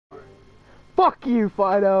Fuck you,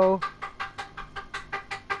 Fido.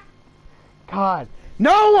 God.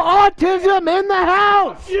 No autism in the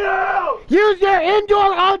house! Fuck you! Use your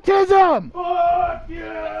indoor autism! Fuck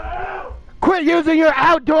you! Quit using your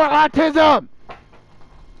outdoor autism!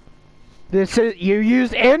 This is, you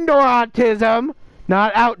use indoor autism,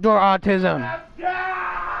 not outdoor autism. Let's go!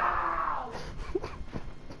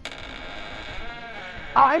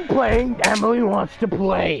 I'm playing, Emily wants to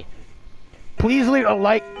play. Please leave a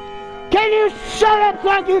like. Can you shut up so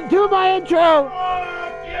I can do my intro?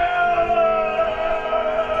 Fuck you!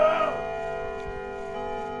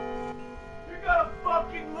 You're gonna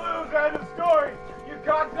fucking lose, end of story, you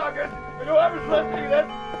cocksuckers, and whoever's listening to this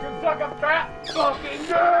can suck a fat fucking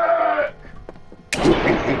dick!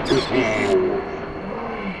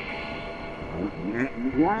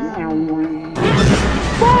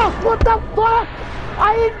 Fuck! What the fuck?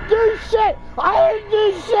 I didn't do shit! I didn't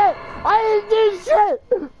do shit! I didn't do shit!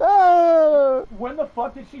 When the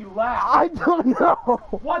fuck did she laugh? I don't know.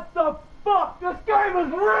 What the fuck? This game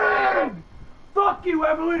is rigged! Fuck you,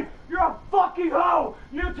 Emily! You're a fucking hoe!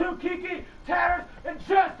 You two, Kiki, Terrace, and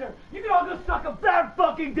Chester! You can all go suck a bad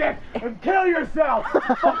fucking dick and kill yourself!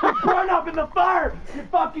 Fucking burn up in the fire, you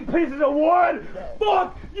fucking pieces of wood!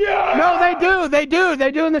 Fuck you! No, they do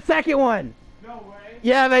in the second one. No way!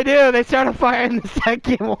 Yeah, they do. They start a fire in the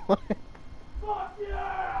second one. Fuck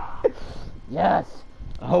yeah! Yes.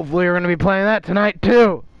 Hopefully we're going to be playing that tonight,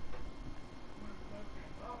 too.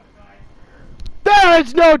 There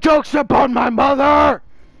is no jokes upon my mother!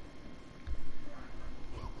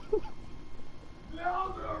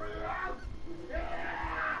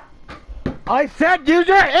 I said use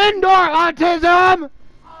your indoor autism!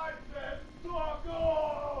 I said fuck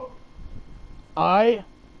off! I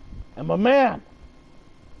am a man.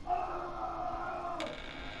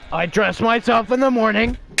 I dress myself in the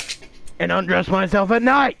morning and undress myself at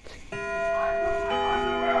night. I put my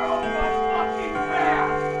underwear on my fucking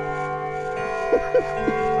back!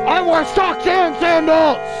 I wear socks and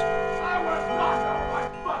sandals! I wear socks over my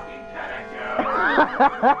fucking tennis shoes!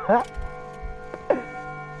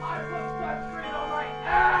 I put sunscreen on my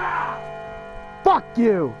ass! Fuck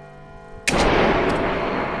you!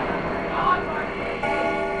 On my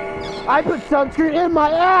face! I put sunscreen in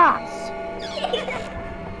my ass!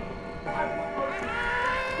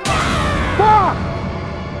 Fuck!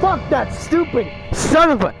 Fuck that stupid son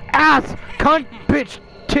of a ass cunt bitch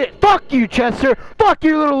tit. Fuck you, Chester! Fuck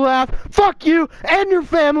your little laugh! Fuck you and your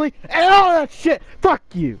family and all that shit! Fuck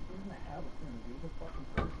you!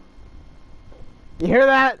 You hear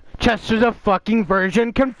that? Chester's a fucking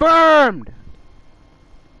virgin confirmed!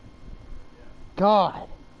 God.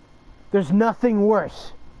 There's nothing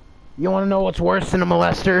worse. You wanna know what's worse than a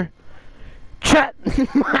molester?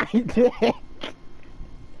 My dick!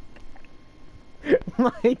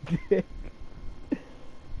 My dick.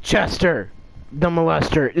 Chester, the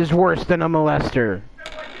molester, is worse than a molester.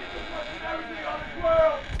 Everything on this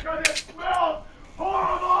world because it smells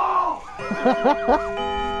horrible!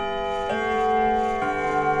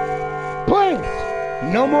 Please,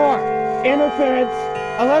 no more interference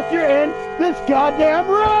unless you're in this goddamn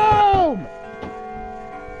room!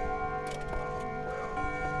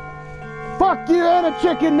 Fuck you and a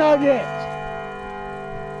chicken nugget!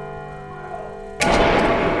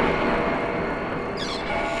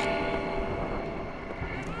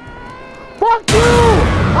 Fuck you!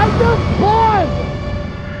 I just spawned!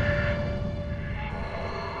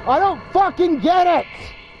 I don't fucking get it!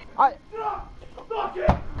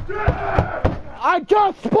 I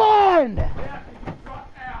just spawned!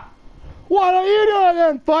 What are you doing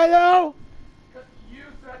then, Fido? You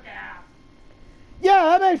suck ass! Yeah,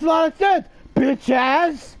 that makes a lot of sense, bitch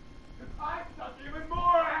ass! I suck even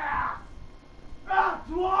more ass! That's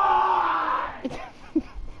why!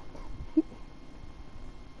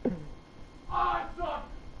 I suck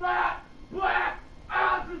fat, black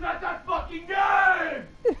asses at that fucking game!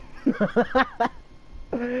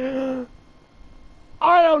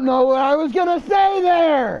 I don't know what I was gonna say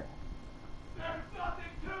there! There's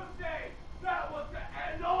nothing to say! That was the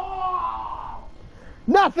end all!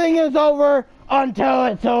 Nothing is over until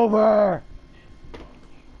it's over!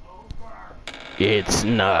 It's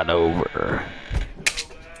not over.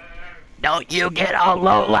 Don't you get all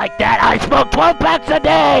low like that! I smoke 12 packs a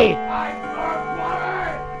day!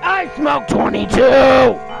 I smoke 22!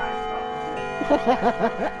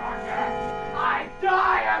 I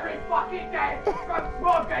die every fucking day from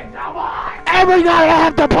smoking so much! Every night I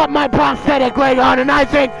have to put my prosthetic leg on and I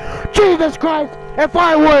think, Jesus Christ, if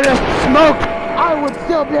I would have smoked, I would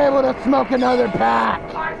still be able to smoke another pack.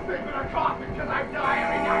 I sleep in a coffin because I die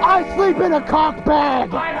every night! I sleep in a cock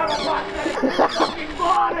bag. I have a prosthetic fucking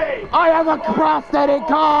body! I have a prosthetic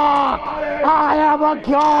cock! I have a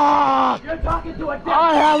cock! You're talking to a dead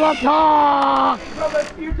I have a cock!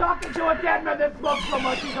 You're talking to a dead man that smokes so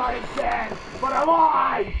much he's already dead. But I'm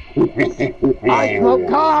alive! I smoke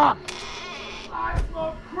cock! I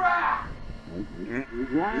smoke crack!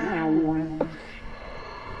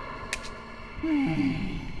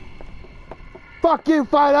 Fuck you,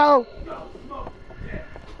 Fido! Go smoke dick.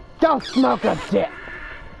 Go smoke a dick!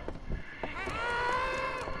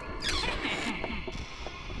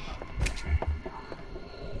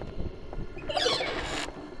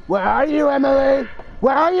 Where are you, Emily?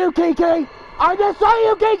 Where are you, Kiki? I just saw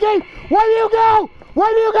you, Kiki! Where do you go? Where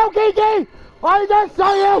do you go, Kiki? I just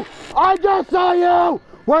saw you! I just saw you!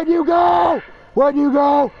 Where do you go? Where do you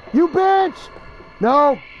go? You bitch!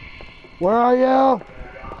 No! Where are you?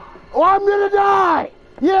 Oh, I'm gonna die!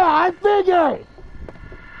 Yeah, I figured!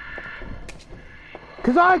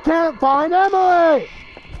 Cause I can't find Emily!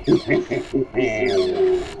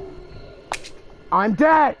 I'm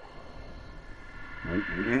dead!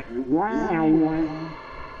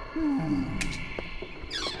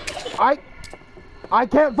 I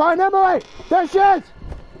can't find Emily! There she is!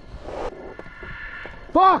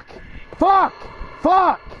 Fuck! Fuck!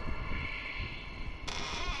 Fuck!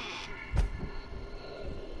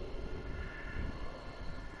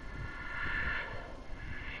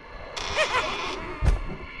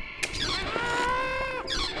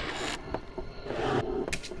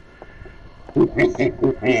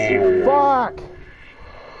 Fuck!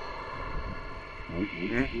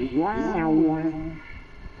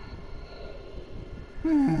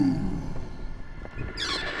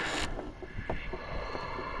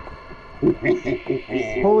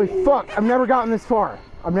 Holy fuck, I've never gotten this far.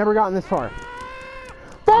 I've never gotten this far.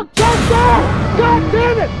 Fuck Chester! God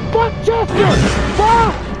damn it! Fuck Chester!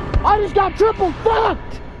 Fuck! I just got triple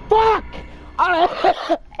fucked! Fuck!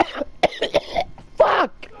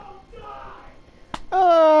 Fuck!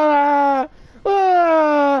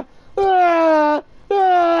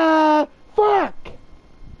 Fuck!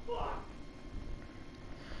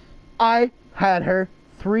 I had her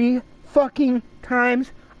 3 fucking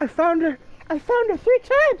times. I found her 3 times. I found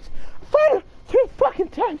her 3 fucking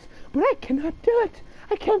times. But I cannot do it.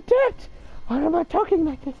 I can't do it. Why am I talking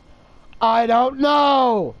like this? I don't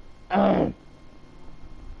know.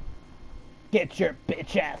 Get your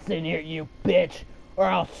bitch ass in here, you bitch, or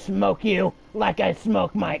I'll smoke you like I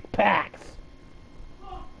smoke Mike Pax.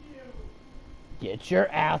 Fuck you! Get your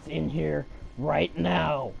ass in here right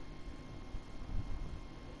now.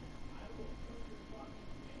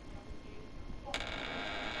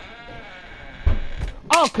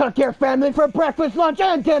 I'll cook your family for breakfast, lunch,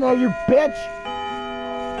 and dinner, you bitch!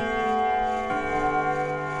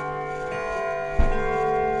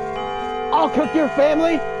 I'll cook your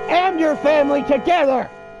family and your family together!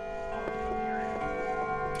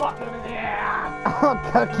 Fuck him in the ass! I'll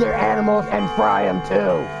cook your animals and fry them too!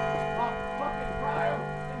 I'll fucking fry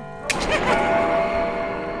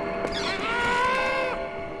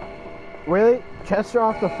him. Really? Chester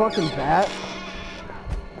off the fucking bat?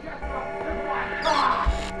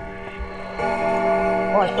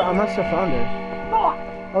 Oh, I must have found her. Fuck!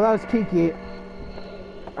 Oh, that was Kiki.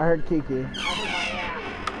 I heard Kiki.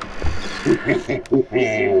 I'll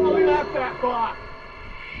be that fat fuck!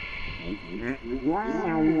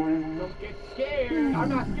 Don't get scared. I'm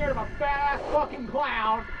not scared of a fat ass fucking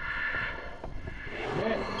clown.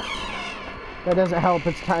 That doesn't help,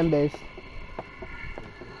 it's time-based.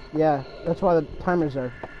 Yeah, that's why the timers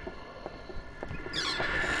are.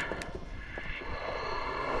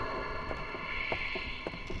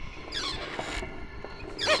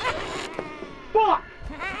 Fuck!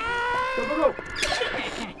 Go, go, go!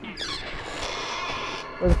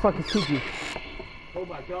 Where the fuck is Kiki? Oh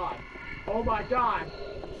my god. Oh my god.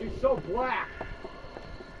 She's so black.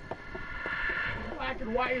 She's black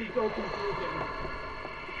and white is so confusing.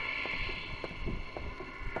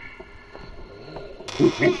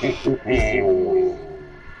 Dude, she's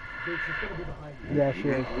gonna be behind you. Yeah, she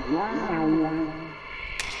is.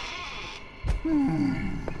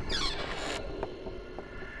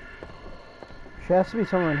 She has to be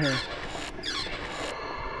somewhere in here.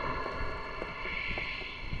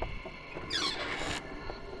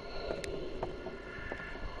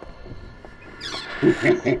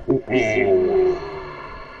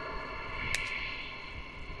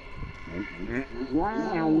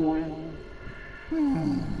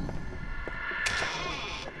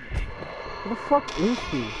 Where the fuck is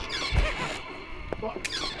she? Fuck.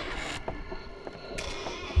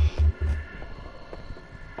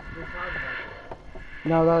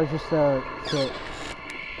 No, that was just shit.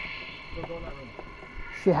 Go in that room.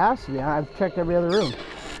 She has to be. I've checked every other room.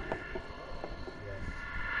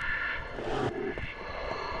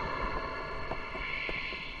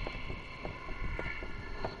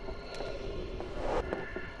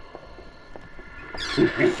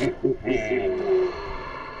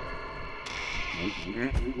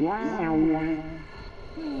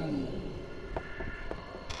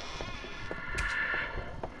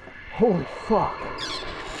 Holy fuck.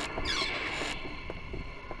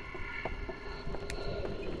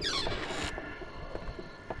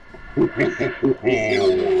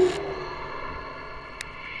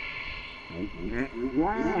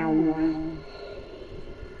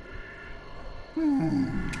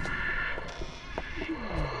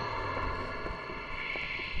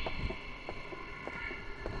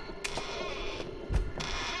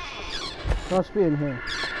 Must be in here.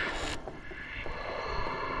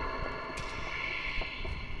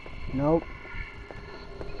 Nope.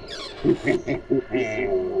 She's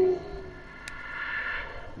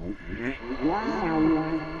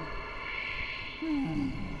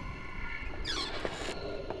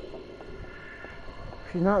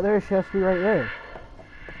not there, she has to be right there.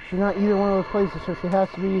 She's not either one of those places, so she has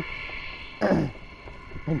to be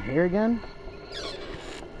in here again?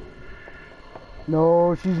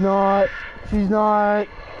 No, she's not. She's not.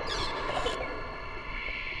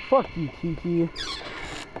 Fuck you, Kiki.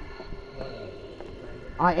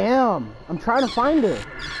 I am. I'm trying to find her.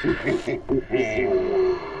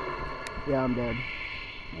 Yeah, I'm dead.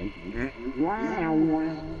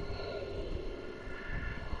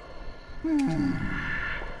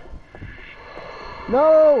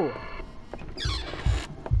 No!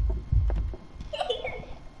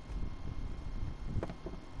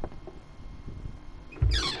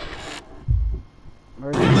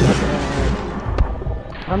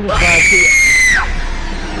 I'm just glad she...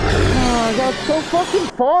 Oh, I got so fucking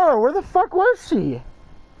far. Where the fuck was she?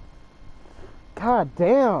 God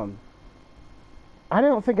damn. I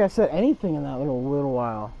don't think I said anything in that little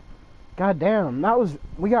while. God damn. That was...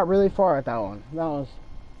 We got really far at that one. That was...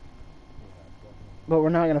 But we're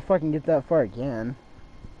not gonna fucking get that far again.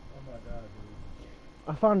 Oh my god, dude.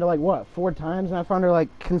 I found her like, what, 4 times? And I found her like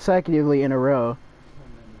consecutively in a row.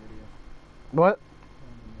 What?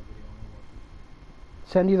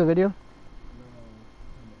 Send you the video?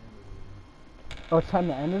 Oh, it's time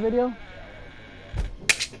to end the video?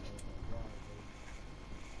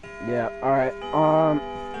 Yeah, alright. I'm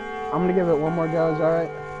gonna give it one more go, is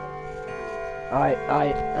alright? Alright.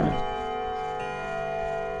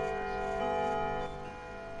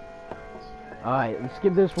 Alright, let's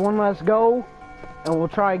give this one last go, and we'll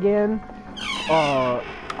try again. I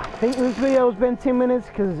think this video has been 10 minutes,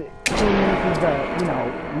 because 10 minutes is you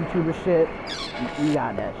know, YouTuber shit. You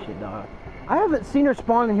got that shit, dog. I haven't seen her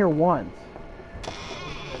spawn in here once.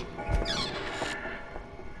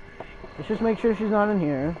 Let's just make sure she's not in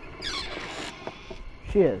here.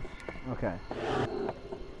 She is. Okay.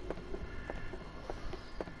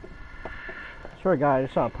 Swear to God, I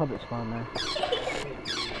just saw a puppet spawn there.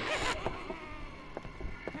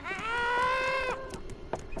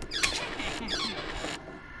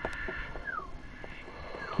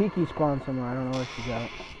 Kiki spawned somewhere. I don't know where she's at.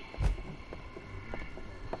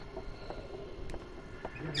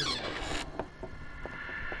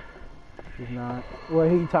 She's not. What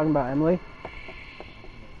are you talking about, Emily?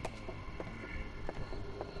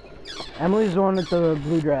 Emily's the one with the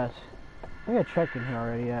blue dress. I think I checked in here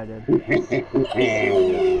already. Yeah, I did.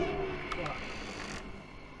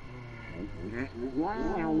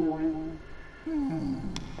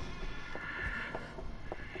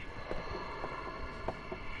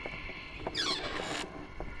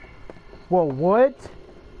 Whoa, what?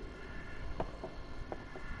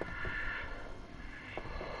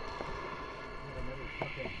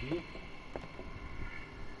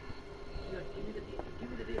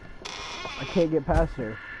 I can't get past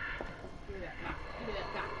her.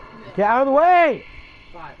 Get out of the way!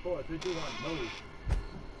 5, 4, 3, 2, 1, move.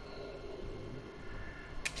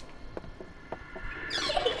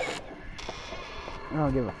 I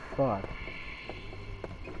don't give a fuck.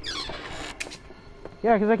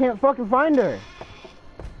 Yeah, because I can't fucking find her.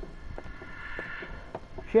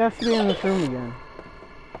 She has to be in this room again.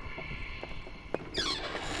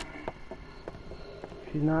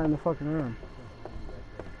 She's not in the fucking room.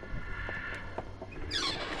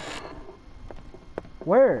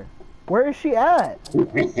 Where? Where is she at?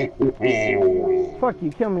 Fuck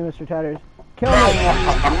you, kill me, Mr. Tatters. Kill me!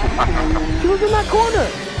 She was in that corner!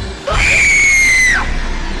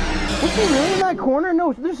 Was she really in that corner?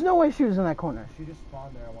 No, there's no way she was in that corner. She just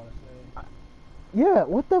spawned there, I want to say. Yeah,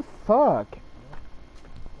 what the fuck?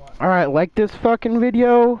 Alright, like this fucking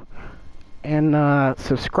video, and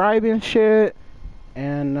subscribe and shit,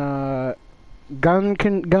 and gun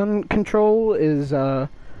control is,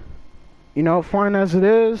 you know, fine as it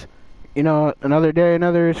is. You know, another day,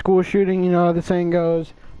 another school shooting, you know how the saying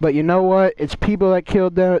goes. But you know what? It's people that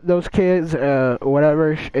killed those kids,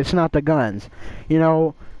 whatever. It's not the guns. You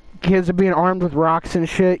know, kids are being armed with rocks and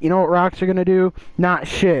shit. You know what rocks are gonna do? Not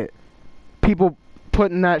shit. People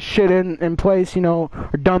putting that shit in place, you know,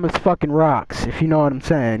 are dumb as fucking rocks, if you know what I'm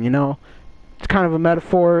saying, you know? It's kind of a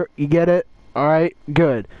metaphor. You get it? Alright?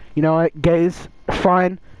 Good. You know what? Gays,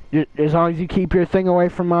 fine. As long as you keep your thing away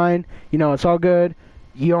from mine, you know, it's all good.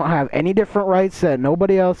 You don't have any different rights that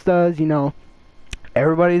nobody else does, you know.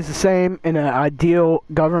 Everybody's the same in an ideal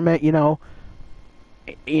government, you know.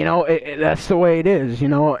 That's the way it is, you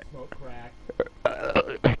know. Smoke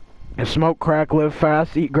crack. Smoke crack, live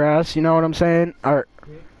fast, eat grass, you know what I'm saying? Or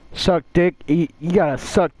suck dick. You gotta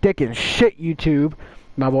suck dick and shit, YouTube.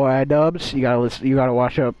 My boy iDubbbz, you gotta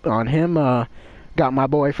watch up on him. Got my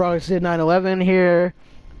boy FROGSDID911 here.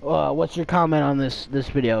 What's your comment on this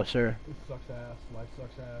video, sir? It sucks ass. Life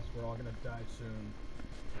sucks ass. We're all gonna die soon.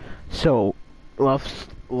 So,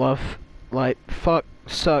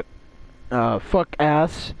 fuck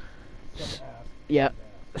ass. Suck ass. Yeah,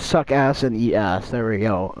 suck ass and eat ass. There we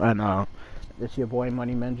go. And this your boy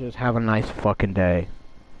Money Menges. Have a nice fucking day.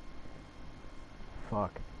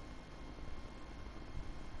 Fuck.